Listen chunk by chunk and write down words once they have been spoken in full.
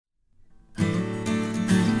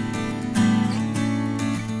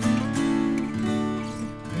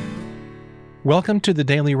Welcome to the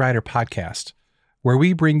Daily Writer Podcast, where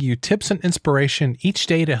we bring you tips and inspiration each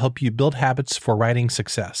day to help you build habits for writing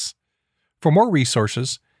success. For more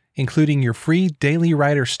resources, including your free Daily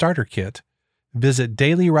Writer Starter Kit, visit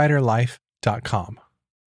dailywriterlife.com.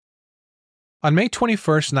 On May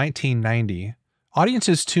 21st, 1990,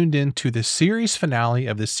 audiences tuned in to the series finale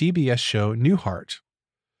of the CBS show Newhart.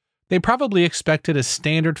 They probably expected a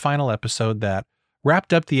standard final episode that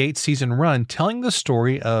wrapped up the 8-season run telling the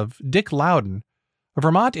story of Dick Loudon, a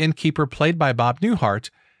Vermont innkeeper played by Bob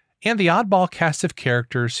Newhart, and the oddball cast of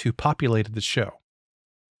characters who populated the show.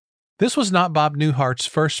 This was not Bob Newhart's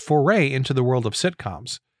first foray into the world of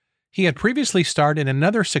sitcoms. He had previously starred in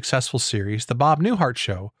another successful series, The Bob Newhart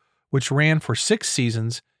Show, which ran for 6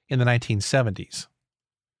 seasons in the 1970s.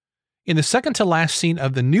 In the second-to-last scene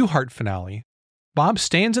of the Newhart finale, Bob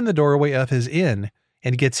stands in the doorway of his inn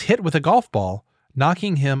and gets hit with a golf ball,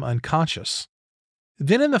 knocking him unconscious.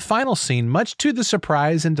 Then in the final scene, much to the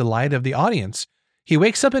surprise and delight of the audience, he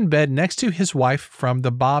wakes up in bed next to his wife from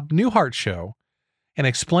the Bob Newhart Show and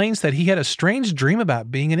explains that he had a strange dream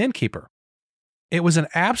about being an innkeeper. It was an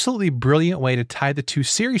absolutely brilliant way to tie the two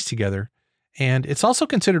series together, and it's also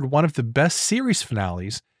considered one of the best series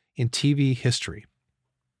finales in TV history.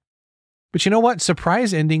 But you know what?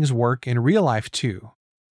 Surprise endings work in real life too.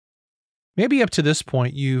 Maybe up to this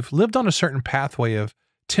point, you've lived on a certain pathway of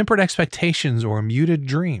tempered expectations or muted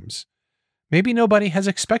dreams. Maybe nobody has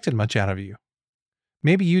expected much out of you.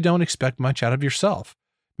 Maybe you don't expect much out of yourself.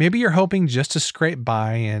 Maybe you're hoping just to scrape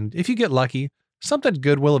by, and if you get lucky, something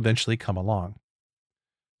good will eventually come along.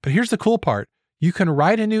 But here's the cool part. You can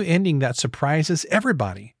write a new ending that surprises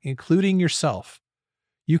everybody, including yourself.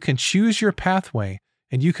 You can choose your pathway,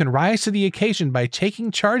 and you can rise to the occasion by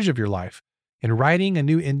taking charge of your life and writing a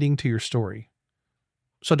new ending to your story.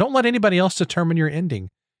 So don't let anybody else determine your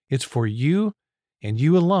ending. It's for you and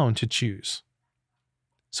you alone to choose.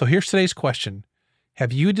 So here's today's question.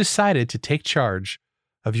 Have you decided to take charge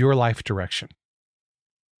of your life direction?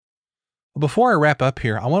 Well, before I wrap up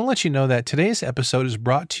here, I want to let you know that today's episode is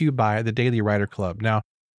brought to you by the Daily Writer Club. Now,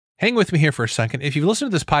 hang with me here for a second. If you've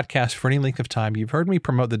listened to this podcast for any length of time, you've heard me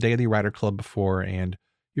promote the Daily Writer Club before, and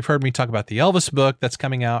you've heard me talk about the Elvis book that's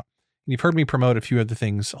coming out. You've heard me promote a few other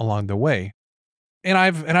things along the way. And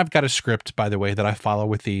I've got a script, by the way, that I follow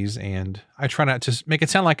with these, and I try not to make it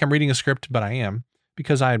sound like I'm reading a script, but I am,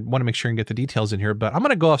 because I want to make sure and get the details in here. But I'm going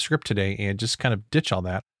to go off script today and just kind of ditch all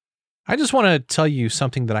that. I just want to tell you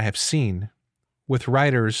something that I have seen with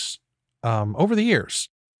writers over the years,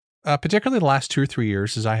 particularly the last 2 or 3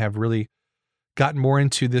 years, as I have really gotten more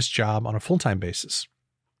into this job on a full-time basis.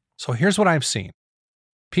 So here's what I've seen.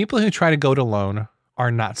 People who try to go it alone are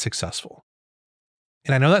not successful.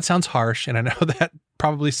 And I know that sounds harsh, and I know that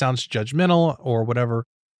probably sounds judgmental or whatever,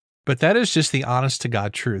 but that is just the honest to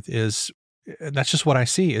God truth. That's just what I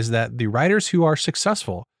see, is that the writers who are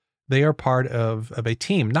successful, they are part of a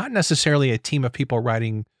team, not necessarily a team of people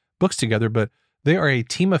writing books together, but they are a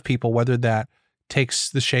team of people, whether that takes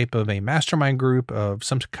the shape of a mastermind group, of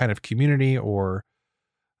some kind of community, or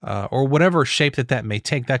whatever shape that may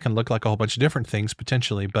take. That can look like a whole bunch of different things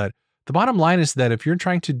potentially, but the bottom line is that if you're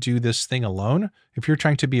trying to do this thing alone, if you're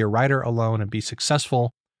trying to be a writer alone and be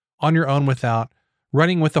successful on your own without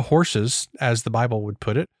running with the horses, as the Bible would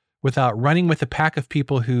put it, without running with a pack of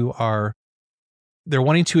people who they're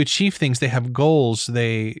wanting to achieve things, they have goals,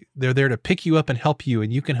 they're there to pick you up and help you,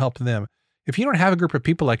 and you can help them. If you don't have a group of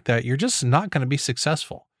people like that, you're just not going to be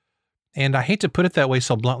successful. And I hate to put it that way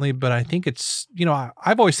so bluntly, but I think it's,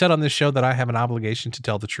 I've always said on this show that I have an obligation to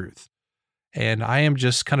tell the truth. And I am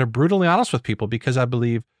just kind of brutally honest with people, because I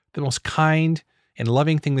believe the most kind and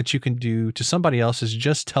loving thing that you can do to somebody else is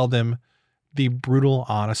just tell them the brutal,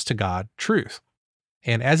 honest to God truth.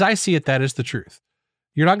 And as I see it, that is the truth.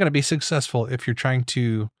 You're not going to be successful if you're trying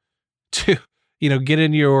to get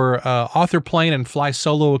in your author plane and fly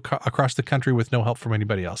solo across the country with no help from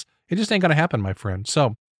anybody else. It just ain't going to happen, my friend.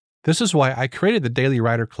 So this is why I created the Daily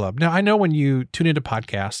Writer Club. Now, I know when you tune into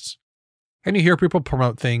podcasts and you hear people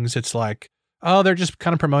promote things, it's like, oh, they're just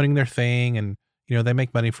kind of promoting their thing, and they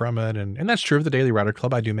make money from it. And that's true of the Daily Writer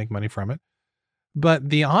Club. I do make money from it.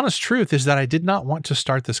 But the honest truth is that I did not want to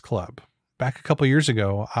start this club. Back a couple years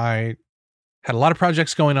ago, I had a lot of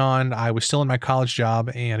projects going on. I was still in my college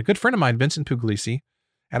job, and a good friend of mine, Vincent Puglisi,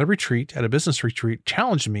 at a business retreat,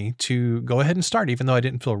 challenged me to go ahead and start, even though I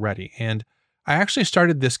didn't feel ready. And I actually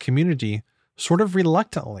started this community sort of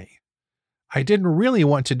reluctantly. I didn't really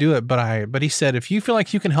want to do it, but he said, if you feel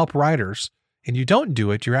like you can help writers and you don't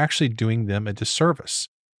do it, you're actually doing them a disservice.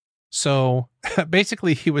 So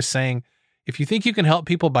basically he was saying, if you think you can help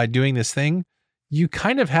people by doing this thing, you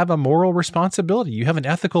kind of have a moral responsibility. You have an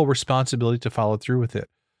ethical responsibility to follow through with it.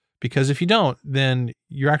 Because if you don't, then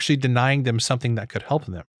you're actually denying them something that could help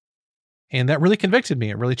them. And that really convicted me.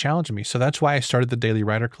 It really challenged me. So that's why I started the Daily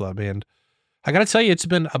Writer Club. And I got to tell you, it's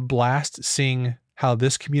been a blast seeing how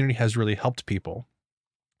this community has really helped people.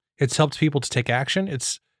 It's helped people to take action.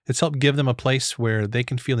 It's helped give them a place where they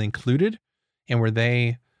can feel included and where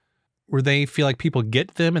they feel like people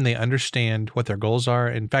get them and they understand what their goals are.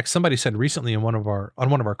 In fact, somebody said recently on one of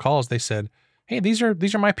our calls, they said, "Hey, these are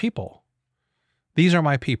my people. These are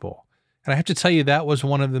my people." And I have to tell you, that was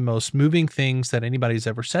one of the most moving things that anybody's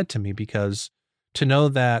ever said to me, because to know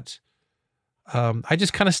that I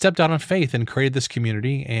just kind of stepped out on faith and created this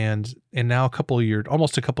community, and now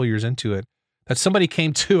almost a couple years into it, that somebody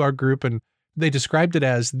came to our group and they described it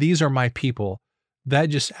as, "These are my people." That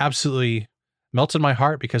just absolutely melted my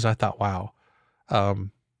heart, because I thought, wow, I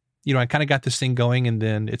kind of got this thing going, and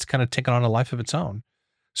then it's kind of taken on a life of its own.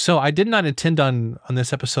 So I did not intend on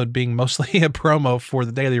this episode being mostly a promo for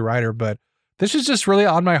the Daily Writer, but this is just really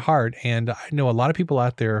on my heart. And I know a lot of people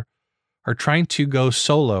out there are trying to go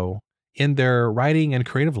solo in their writing and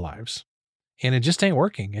creative lives, and it just ain't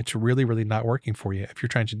working. It's really, really not working for you if you're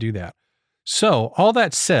trying to do that. So all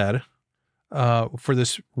that said, for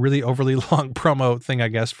this really overly long promo thing, I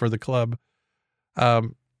guess, for the club,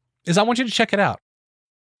 is I want you to check it out.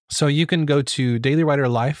 So you can go to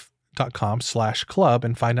dailywriterlife.com/club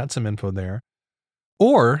and find out some info there.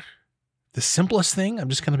 Or the simplest thing, I'm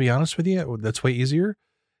just going to be honest with you, that's way easier,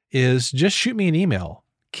 is just shoot me an email,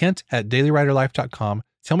 kent@dailywriterlife.com.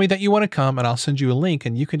 Tell me that you want to come, and I'll send you a link,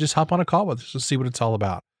 and you can just hop on a call with us to see what it's all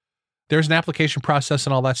about. There's an application process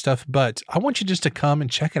and all that stuff, but I want you just to come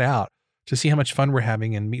and check it out to see how much fun we're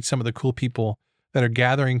having and meet some of the cool people that are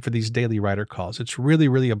gathering for these daily writer calls. It's really,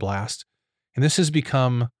 really a blast. And this has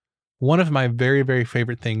become one of my very, very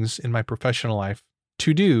favorite things in my professional life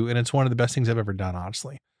to do. And it's one of the best things I've ever done,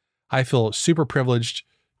 honestly. I feel super privileged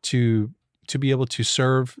to be able to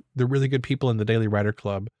serve the really good people in the Daily Writer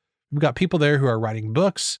Club. We've got people there who are writing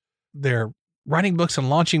books. They're writing books and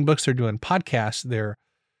launching books. They're doing podcasts. They're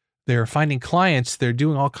finding clients. They're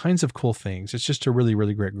doing all kinds of cool things. It's just a really,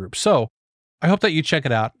 really great group. So I hope that you check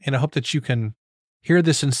it out, and I hope that you can hear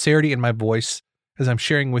the sincerity in my voice as I'm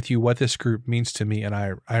sharing with you what this group means to me. And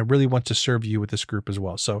I really want to serve you with this group as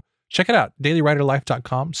well. So check it out,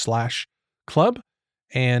 dailywriterlife.com/club.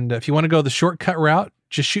 And if you want to go the shortcut route,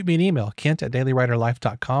 just shoot me an email,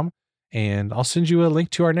 kent@dailywriterlife.com, and I'll send you a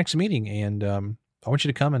link to our next meeting. And I want you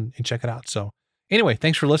to come and check it out. So anyway,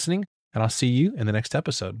 thanks for listening, and I'll see you in the next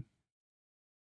episode.